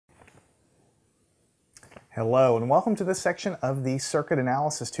Hello and welcome to this section of the Circuit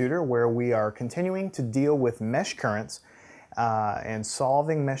Analysis Tutor where we are continuing to deal with mesh currents and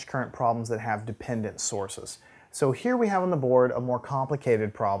solving mesh current problems that have dependent sources. So here we have on the board a more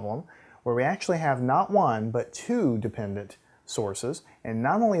complicated problem where we actually have not one but two dependent sources, and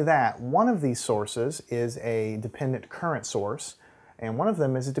not only that, one of these sources is a dependent current source and one of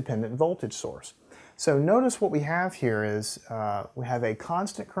them is a dependent voltage source. So notice what we have here is we have a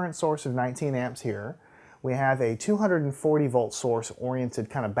constant current source of 19 amps here. We have a 240 volt source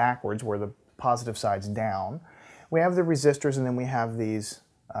oriented kind of backwards where the positive side's down. We have the resistors, and then we have these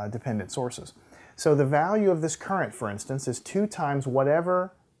dependent sources. So the value of this current, for instance, is 2 times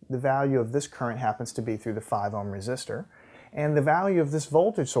whatever the value of this current happens to be through the 5 ohm resistor. And the value of this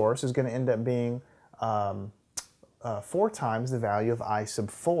voltage source is going to end up being 4 times the value of I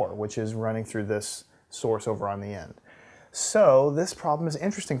sub 4, which is running through this source over on the end. So this problem is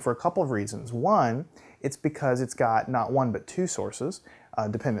interesting for a couple of reasons. One, it's because it's got not one but two sources,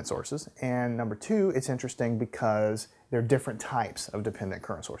 dependent sources. And number two, it's interesting because there are different types of dependent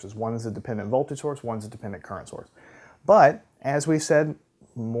current sources. One is a dependent voltage source, one's a dependent current source. But as we've said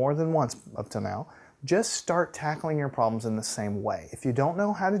more than once up to now, just start tackling your problems in the same way. If you don't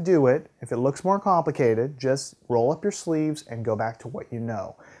know how to do it, if it looks more complicated, just roll up your sleeves and go back to what you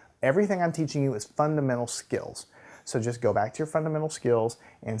know. Everything I'm teaching you is fundamental skills. So just go back to your fundamental skills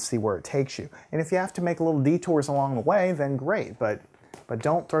and see where it takes you. And if you have to make little detours along the way, then great, but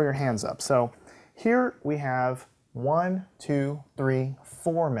don't throw your hands up. So here we have 1, 2, 3,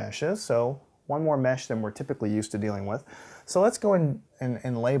 4 meshes. So one more mesh than we're typically used to dealing with. So let's go in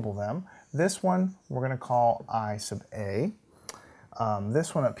and label them. This one we're going to call I sub A.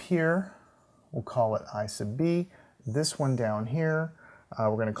 This one up here, we'll call it I sub B. This one down here,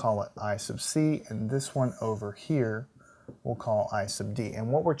 we're going to call it I sub C, and this one over here we'll call I sub D.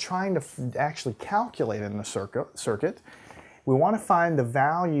 And what we're trying to actually calculate in the circuit, we want to find the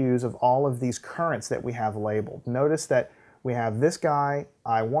values of all of these currents that we have labeled. Notice that we have this guy,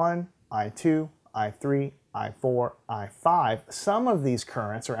 I1, I2, I3, I4, I5. Some of these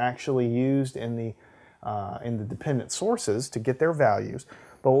currents are actually used in the dependent sources to get their values.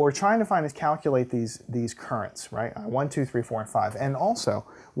 But what we're trying to find is calculate these currents, right? 1, 2, 3, 4, and 5. And also,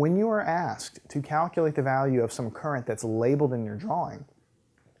 when you are asked to calculate the value of some current that's labeled in your drawing,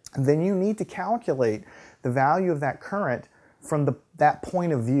 then you need to calculate the value of that current from that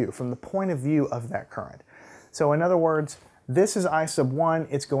point of view, from the point of view of that current. So in other words, this is I sub 1,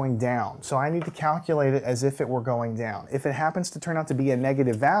 it's going down. So I need to calculate it as if it were going down. If it happens to turn out to be a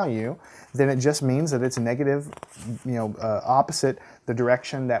negative value, then it just means that it's negative, opposite the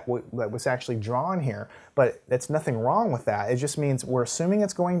direction that was actually drawn here. But that's nothing wrong with that. It just means we're assuming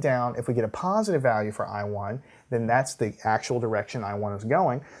it's going down. If we get a positive value for I1, then that's the actual direction I1 is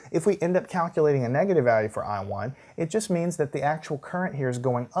going. If we end up calculating a negative value for I1, it just means that the actual current here is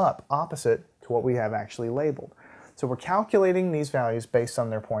going up, opposite to what we have actually labeled. So we're calculating these values based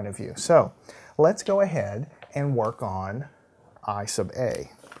on their point of view. So let's go ahead and work on I sub A.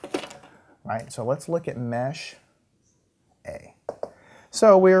 Right? So let's look at mesh A.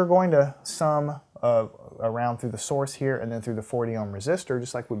 So we're going to sum around through the source here and then through the 40 ohm resistor,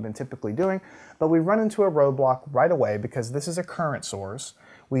 just like we've been typically doing. But we run into a roadblock right away because this is a current source.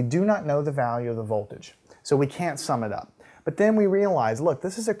 We do not know the value of the voltage, so we can't sum it up. But then we realize, look,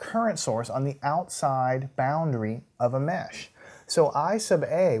 this is a current source on the outside boundary of a mesh. So I sub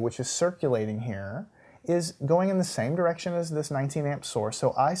A, which is circulating here, is going in the same direction as this 19 amp source.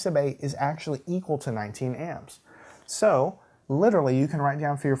 So I sub A is actually equal to 19 amps. So literally, you can write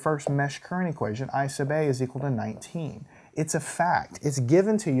down for your first mesh current equation, I sub A is equal to 19. It's a fact. It's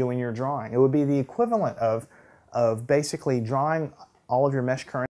given to you in your drawing. It would be the equivalent of basically drawing all of your mesh currents